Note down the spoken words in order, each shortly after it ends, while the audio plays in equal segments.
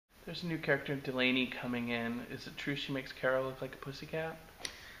There's a new character, Delaney, coming in. Is it true she makes Kara look like a pussycat?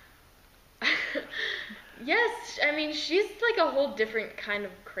 Yes, I mean, she's like a whole different kind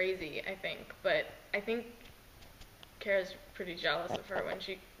of crazy, I think. But I think Kara's pretty jealous of her when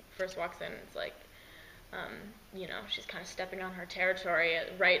she first walks in. It's like, she's kind of stepping on her territory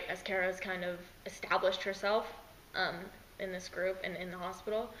right as Kara's kind of established herself in this group and in the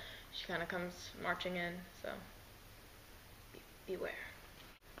hospital. She kind of comes marching in, so beware.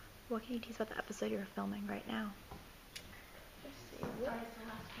 What can you tease about the episode you're filming right now? Let's see. Sorry, it's the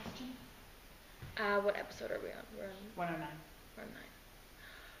last question. What episode are we on? We're on 109.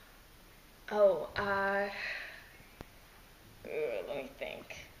 109. Let me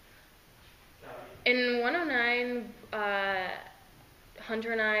think. In 109,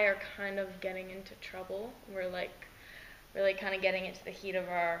 Hunter and I are kind of getting into trouble. We're like really kind of getting into the heat of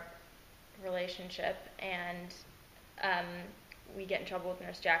our relationship, and we get in trouble with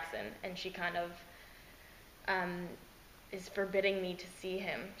Nurse Jackson, and she kind of is forbidding me to see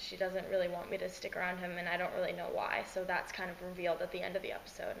him. She doesn't really want me to stick around him, and I don't really know why. So that's kind of revealed at the end of the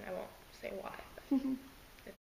episode, and I won't say why.